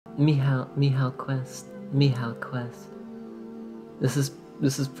Michał Quest. Michał Quest. This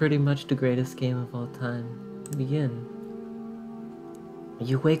is pretty much the greatest game of all time. Begin.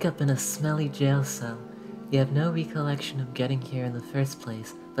 You wake up in a smelly jail cell. You have no recollection of getting here in the first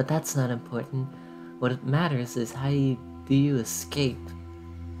place, but that's not important. What matters is how do you escape.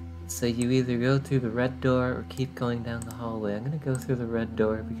 So you either go through the red door or keep going down the hallway. I'm gonna go through the red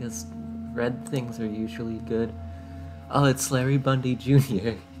door because red things are usually good. Oh, it's Larry Bundy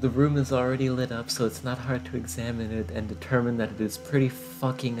Jr. The room is already lit up, so it's not hard to examine it and determine that it is pretty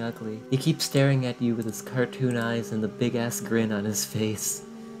fucking ugly. He keeps staring at you with his cartoon eyes and the big-ass grin on his face.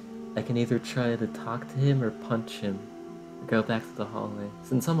 I can either try to talk to him or punch him. Or go back to the hallway.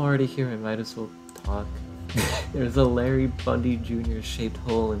 Since I'm already here, I might as well talk. There's a Larry Bundy Jr. shaped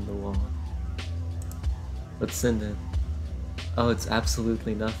hole in the wall. What's in it? Oh, it's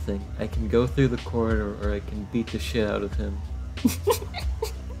absolutely nothing. I can go through the corridor or I can beat the shit out of him.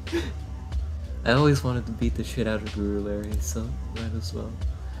 I always wanted to beat the shit out of Guru Larry, so might as well.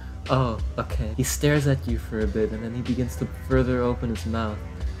 Oh, okay. He stares at you for a bit and then he begins to further open his mouth.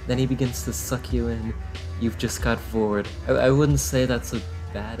 Then he begins to suck you in. You've just got forward. I wouldn't say that's a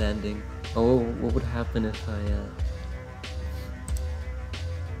bad ending. Oh, what would happen if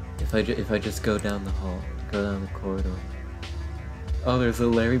I just go down the hall, go down the corridor? Oh, there's a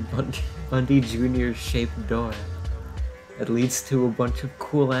Larry Bundy Jr. shaped door. It leads to a bunch of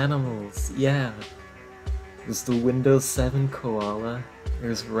cool animals. Yeah. There's the Windows 7 koala.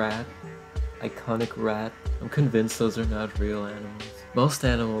 There's rat. Iconic rat. I'm convinced those are not real animals. Most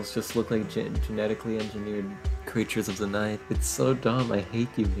animals just look like genetically engineered creatures of the night. It's so dumb. I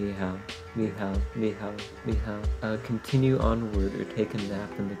hate you, Michał. Michał. Continue onward or take a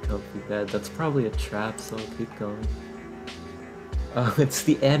nap in the comfy bed. That's probably a trap, so I'll keep going. Oh, it's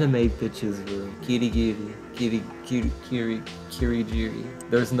the anime bitches room. Kiri.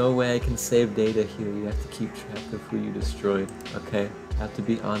 There's no way I can save data here. You have to keep track of who you destroyed. Okay, I have to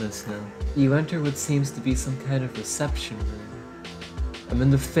be honest now. You enter what seems to be some kind of reception room. I'm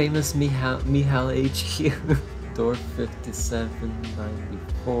in the famous Michał HQ. Door 57,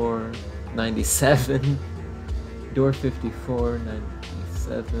 94, 97. Door 54,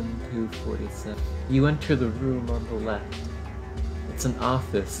 97, 247. You enter the room on the left. It's an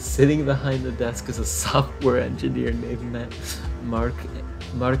office. Sitting behind the desk is a software engineer named Mark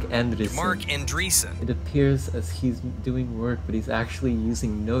Andreessen. It appears as he's doing work, but he's actually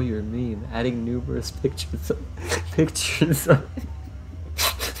using Know Your Meme, adding numerous pictures of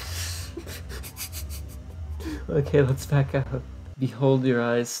Okay, let's back out. Behold your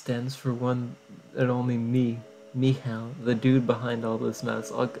eyes stands for one and only me. Michał, the dude behind all those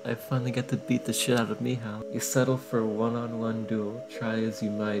masks. I finally get to beat the shit out of Michał. You settle for a one-on-one duel. Try as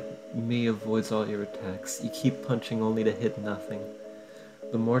you might, me avoids all your attacks. You keep punching only to hit nothing.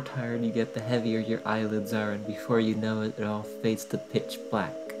 The more tired you get, the heavier your eyelids are, and before you know it, it all fades to pitch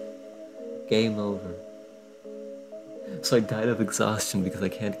black. Game over. So I died of exhaustion because I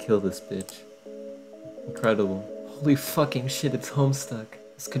can't kill this bitch. Incredible. Holy fucking shit, it's Homestuck.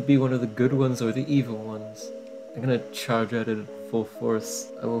 This could be one of the good ones or the evil ones. I'm gonna charge at it at full force.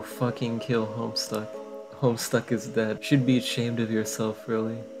 I will fucking kill Homestuck. Homestuck is dead. Should be ashamed of yourself,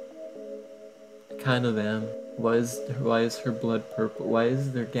 really. I kind of am. Why is her blood purple? Why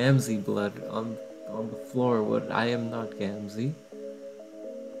is there Gamzee blood on the floor? What? I am not Gamzee.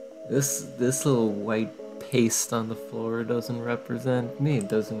 This little white paste on the floor doesn't represent me. It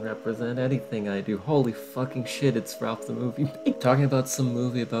doesn't represent anything I do. Holy fucking shit, it's Ralph the Movie. Talking about some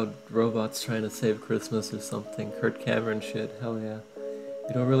movie about robots trying to save Christmas or something. Kurt Cameron shit, hell yeah.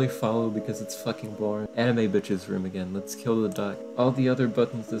 You don't really follow because it's fucking boring. Anime bitches room again, let's kill the duck. All the other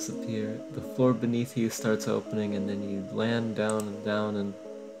buttons disappear. The floor beneath you starts opening and then you land down and down and...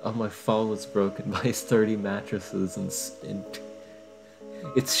 Oh, my fall was broken by 30 mattresses and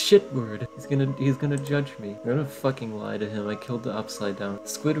it's Shitward. He's gonna judge me. I'm gonna fucking lie to him. I killed the Upside Down.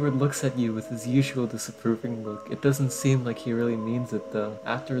 Squidward looks at you with his usual disapproving look. It doesn't seem like he really means it though.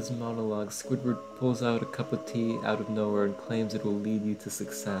 After his monologue, Squidward pulls out a cup of tea out of nowhere and claims it will lead you to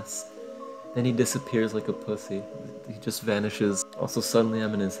success. Then he disappears like a pussy. He just vanishes. Also, suddenly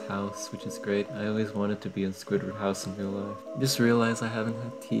I'm in his house, which is great. I always wanted to be in Squidward house in real life. I just realized I haven't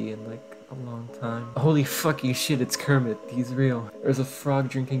had tea in like a long time. Holy fucking shit, it's Kermit. He's real. There's a frog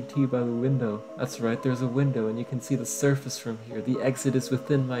drinking tea by the window. That's right, there's a window and you can see the surface from here. The exit is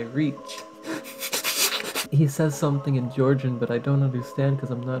within my reach. He says something in Georgian, but I don't understand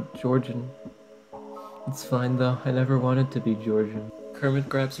because I'm not Georgian. It's fine though, I never wanted to be Georgian. Kermit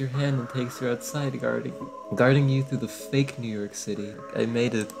grabs your hand and takes you outside, guarding you through the fake New York City. I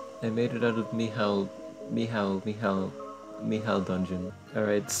made it out of Michał. Michał dungeon.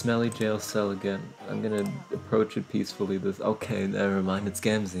 Alright, smelly jail cell again. I'm gonna approach it peacefully. Okay, never mind, it's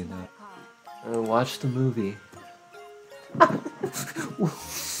Gamzee now. Watch the movie.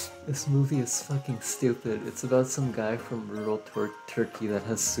 This movie is fucking stupid. It's about some guy from rural Turkey that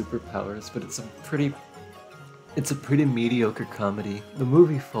has superpowers, but it's a pretty mediocre comedy. The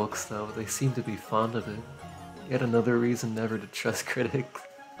movie folks, though, they seem to be fond of it. Yet another reason never to trust critics.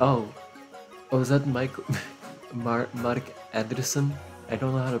 Oh, is that Mark Anderson? I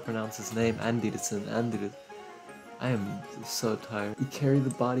don't know how to pronounce his name. Anderson. I am so tired. You carry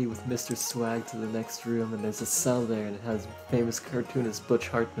the body with Mr. Swag to the next room, and there's a cell there, and it has famous cartoonist Butch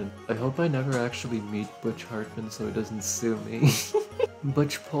Hartman. I hope I never actually meet Butch Hartman so he doesn't sue me.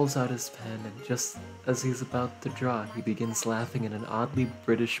 Butch pulls out his pen, and just as he's about to draw, he begins laughing in an oddly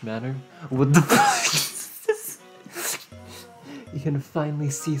British manner. What the fuck is this? You can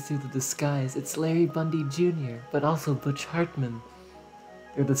finally see through the disguise. It's Larry Bundy Jr., but also Butch Hartman.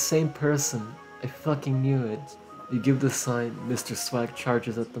 They're the same person. I fucking knew it. You give the sign, Mr. Swag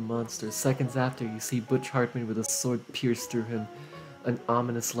charges at the monster. Seconds after, you see Butch Hartman with a sword pierced through him. An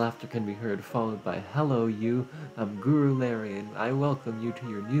ominous laughter can be heard, followed by, "Hello, you. I'm Guru Larry, and I welcome you to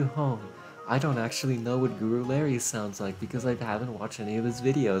your new home." I don't actually know what Guru Larry sounds like because I haven't watched any of his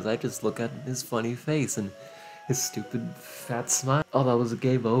videos. I just look at his funny face and his stupid fat smile. Oh, that was a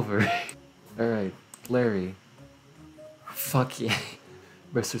game over. Alright, Larry. Fuck yeah.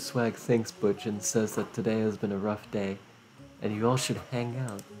 Mr. Swag thanks Butch and says that today has been a rough day, and you all should hang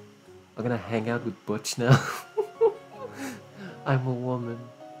out. I'm gonna hang out with Butch now. I'm a woman.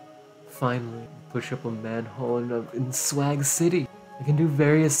 Finally, push up a manhole in Swag City. I can do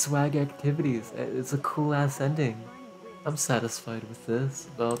various swag activities. It's a cool ass ending. I'm satisfied with this,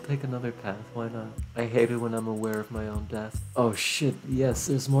 but I'll take another path, why not? I hate it when I'm aware of my own death. Oh shit, yes,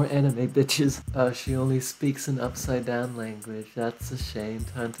 there's more anime bitches. She only speaks in upside down language. That's a shame.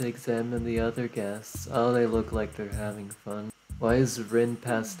 Time to examine the other guests. Oh, they look like they're having fun. Why is Rin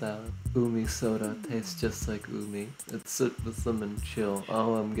passed out? Umi soda tastes just like Umi. Let's sit with them and chill.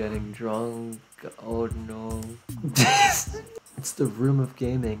 Oh, I'm getting drunk. Oh no. It's the room of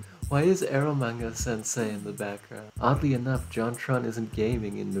gaming. Why is Eromanga Sensei in the background? Oddly enough, JonTron isn't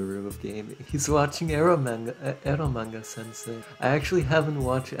gaming in the room of gaming. He's watching Eromanga Sensei. I actually haven't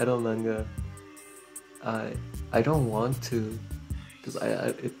watched Eromanga. I don't want to, because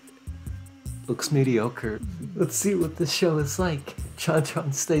it looks mediocre. Let's see what this show is like.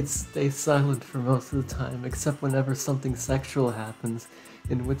 JonTron stays silent for most of the time, except whenever something sexual happens,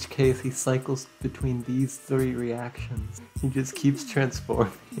 in which case he cycles between these three reactions. He just keeps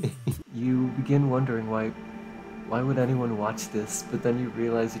transforming. You begin wondering why would anyone watch this, but then you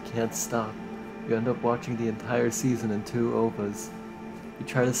realize you can't stop. You end up watching the entire season in 2 OVAs. You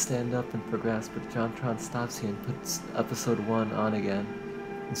try to stand up and progress, but JonTron stops you and puts episode 1 on again.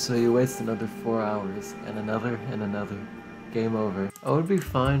 And so you waste another 4 hours, and another. Game over. I would be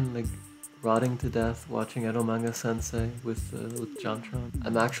fine, like, rotting to death watching Eromanga Sensei with JonTron.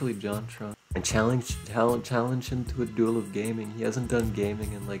 I'm actually JonTron. I challenge him to a duel of gaming. He hasn't done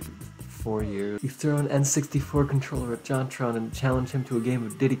gaming in like 4 years. You throw an N64 controller at JonTron and challenge him to a game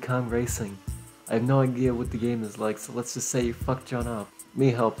of Diddy Kong Racing. I have no idea what the game is like, so let's just say you fuck John up.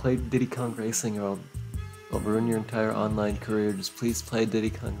 Michał, play Diddy Kong Racing or I'll ruin your entire online career. Just please play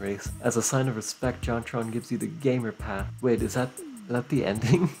Diddy Kong Racing. As a sign of respect, JonTron gives you the gamer path. Wait, is that the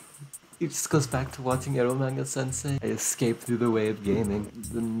ending? He just goes back to watching Eromanga Sensei. I escape through the way of gaming.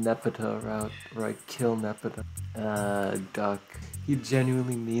 The Nepeta route, where I kill Nepeta. Duck. He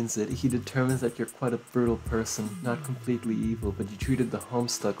genuinely means it. He determines that you're quite a brutal person, not completely evil, but you treated the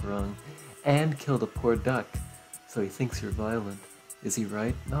Homestuck wrong, and killed a poor duck. So he thinks you're violent. Is he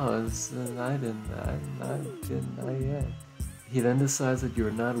right? No, I didn't yet. He then decides that you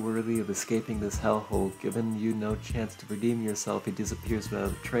are not worthy of escaping this hellhole. Given you no chance to redeem yourself, he disappears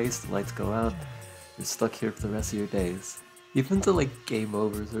without a trace, the lights go out, you're stuck here for the rest of your days. Even the game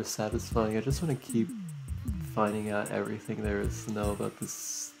overs are satisfying. I just want to keep finding out everything there is to know about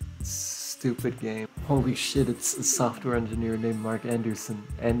this stupid game. Holy shit, it's a software engineer named Mark Anderson.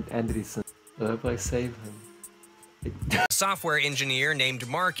 Anderson. How do I save him? Software engineer named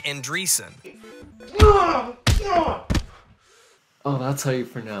Mark Andreessen. Oh, that's how you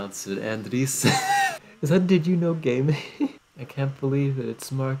pronounce it, Andreessen. Is that Did You Know Gaming? I can't believe it,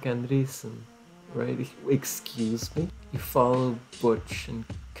 it's Mark Andreessen. Right? Excuse me? You follow Butch and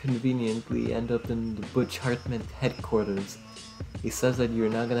conveniently end up in the Butch Hartman headquarters. He says that you're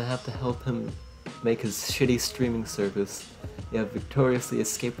not gonna have to help him make his shitty streaming service. You have victoriously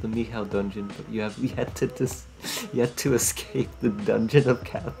escaped the Michał dungeon, but you have yet to escape the dungeon of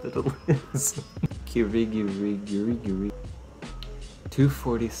capitalism. Kirigiri.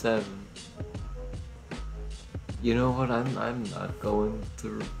 247. You know what? I'm not going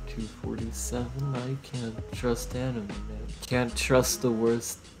through 247. I can't trust anime, man. Can't trust the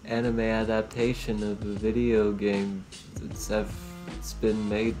worst anime adaptation of a video game it's been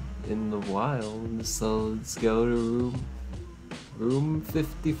made in the wild. So let's go to room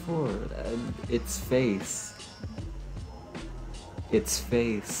 54 and its face. Its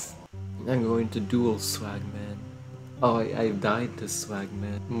face. I'm going to duel Swagman. Oh, I died to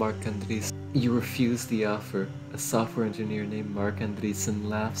Swagman. Mark Andreessen. You refuse the offer. A software engineer named Mark Andreessen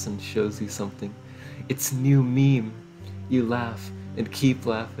laughs and shows you something. It's new meme. You laugh and keep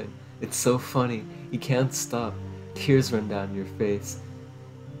laughing. It's so funny. You can't stop. Tears run down your face.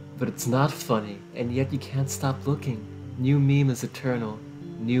 But it's not funny, and yet you can't stop looking. New meme is eternal.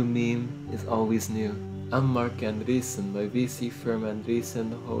 New meme is always new. I'm Mark Andreessen. My VC firm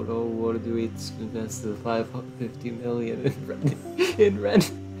Andreessen Horo Worduits invested $550 million in Red.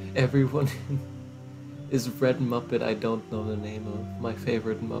 Everyone is Red Muppet I don't know the name of. My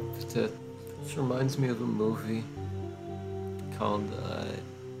favorite Muppet. Which reminds me of a movie called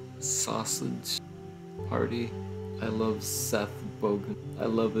Sausage Party. I love Seth Rogen. I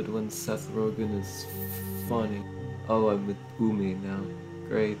love it when Seth Rogen is funny. Oh, I'm with Umi now.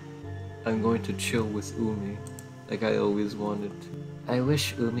 Great. I'm going to chill with Umi, like I always wanted to. I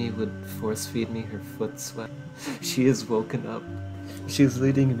wish Umi would force feed me her foot sweat. She is woken up. She's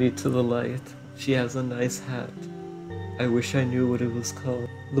leading me to the light. She has a nice hat. I wish I knew what it was called.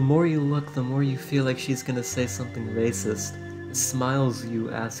 The more you look, the more you feel like she's gonna say something racist. Smiles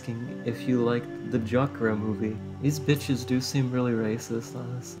you asking if you liked the Jokra movie. These bitches do seem really racist,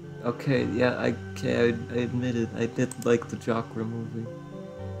 honestly. Okay, yeah, I admit it. I did like the Jokra movie.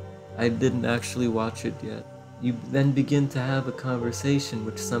 I didn't actually watch it yet. You then begin to have a conversation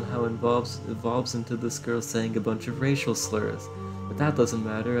which somehow evolves into this girl saying a bunch of racial slurs. But that doesn't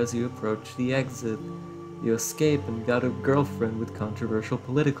matter as you approach the exit. You escape and got a girlfriend with controversial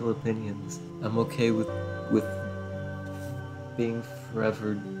political opinions. I'm okay with being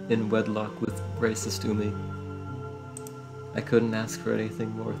forever in wedlock with racist Umi. I couldn't ask for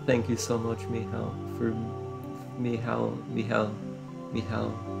anything more. Thank you so much, Michał, for Michał,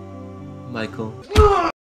 Michael.